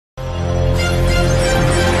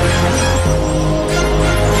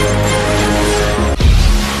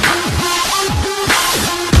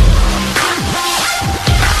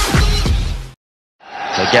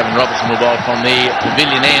Gavin Robertson will bowl from the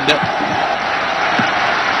pavilion end.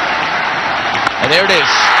 And there it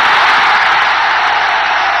is.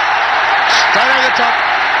 Straight over the top,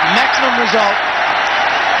 maximum result.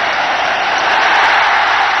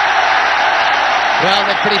 Well,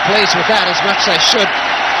 they're pretty pleased with that, as much they should.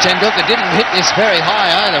 Tendulkar didn't hit this very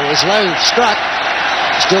high either. It was low struck.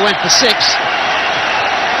 Still went for 6.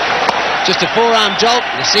 Just a forearm jolt.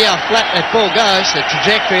 You see how flat that ball goes, the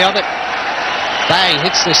trajectory of it. Bang,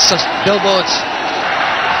 hits the billboards.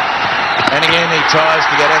 And again, he tries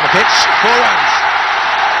to get down the pitch. 4 runs.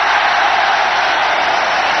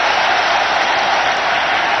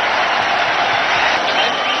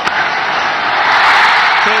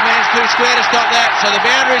 Too square to stop that, so the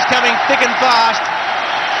boundary's coming thick and fast,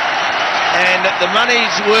 and the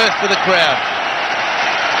money's worth for the crowd.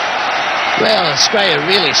 Well, Australia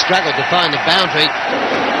really struggled to find the boundary.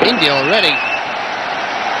 India already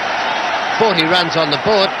 40 runs on the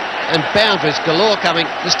board, and boundaries galore coming.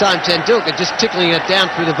 This time Tendulkar just tickling it down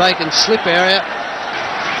through the vacant slip area.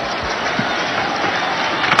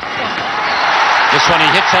 This one he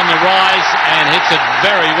hits on the rise and hits it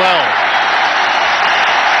very well.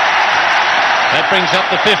 That brings up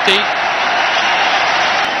the 50.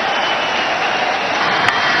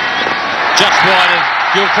 Just wide of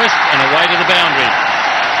Gilchrist and away to the boundary.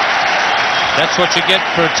 That's what you get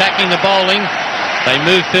for attacking the bowling. They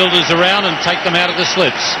move fielders around and take them out of the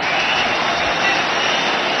slips.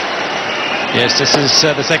 Yes, this is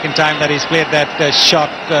the second time that he's played that shot.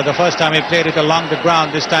 The first time he played it along the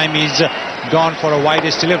ground. This time he's gone for a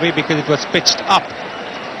widest delivery because it was pitched up.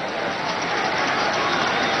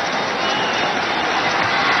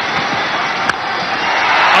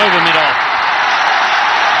 Over mid-off.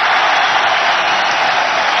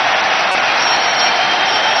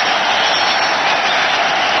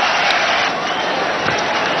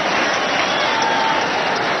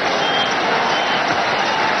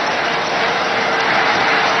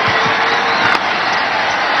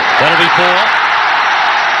 That'll be 4.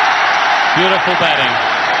 Beautiful batting.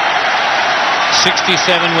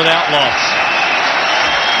 67 without loss.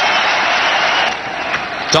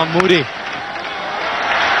 Tom Moody.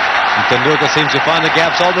 Tendulkar seems to find the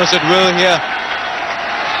gaps almost at will here.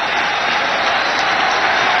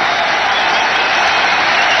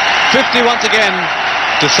 .50 once again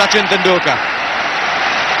to Sachin Tendulkar.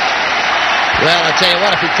 Well, I tell you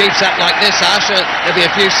what, if he keeps up like this, Asha, there'll be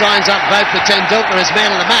a few signs up vote for Tendulkar as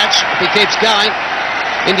man of the match if he keeps going.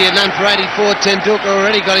 India none for 84. Tendulkar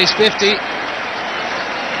already got his 50.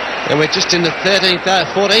 And we're just in the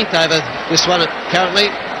 14th over this one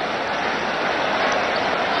currently.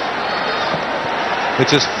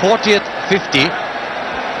 Which is 40th 50,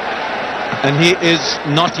 and he is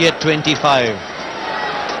not yet 25.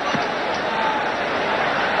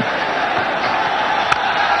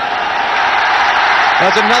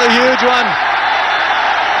 That's another huge one.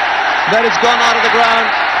 That has gone out of the ground.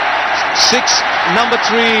 6, number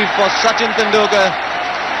 3 for Sachin Tendulkar.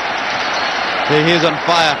 He is on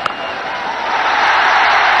fire.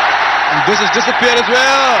 And this has disappeared as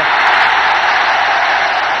well.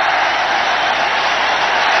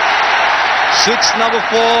 6, number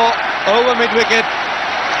 4, over mid-wicket.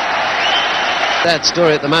 Bad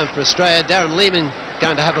story at the moment for Australia. Darren Lehman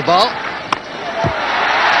going to have a bowl.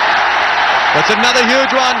 That's another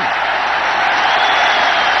huge one.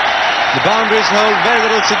 The boundaries hold very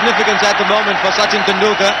little significance at the moment for Sachin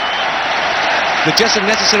Tendulkar. They're just a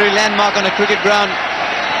necessary landmark on a cricket ground,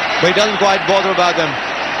 but he doesn't quite bother about them.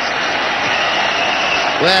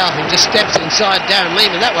 Well, he just steps inside Darren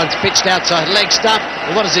Lehman. That one's pitched outside leg stump.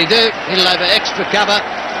 And what does he do? He'll over extra cover.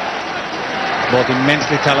 Both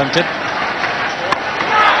immensely talented.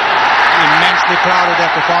 Immensely proud of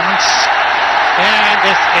their performance. And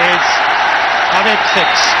this is a big 6.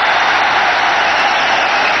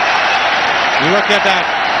 Look at that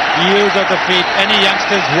use of the feet. Any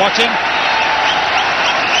youngsters watching?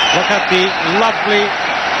 Look at the lovely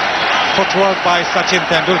footwork by Sachin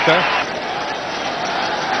Tendulkar.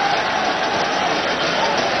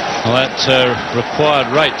 Well, that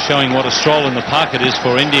required rate showing what a stroll in the park it is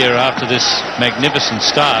for India after this magnificent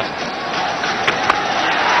start.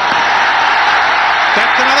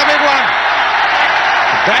 That's another big one.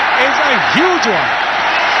 That is a huge one.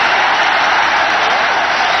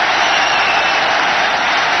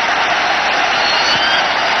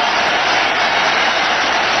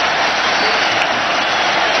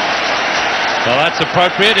 Well, that's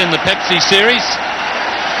appropriate in the Pepsi series.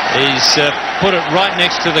 He's put it right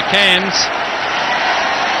next to the cans.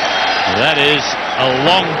 That is a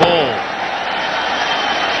long ball.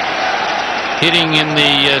 Hitting in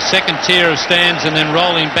the second tier of stands and then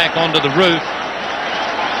rolling back onto the roof.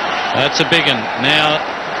 That's a big one. Now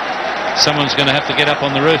someone's going to have to get up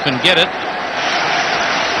on the roof and get it.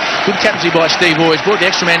 Good captaincy by Steve Waugh. He's brought the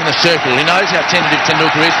extra man in the circle. He knows how tentative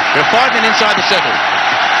Tendulkar is. There are 5 men inside the circle.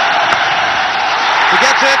 He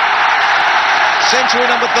gets it. Century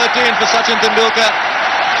number 13 for Sachin Tendulkar.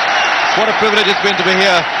 What a privilege it's been to be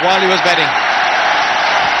here while he was batting.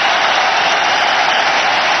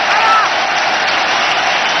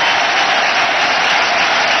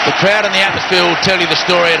 The crowd and the atmosphere will tell you the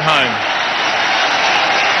story at home.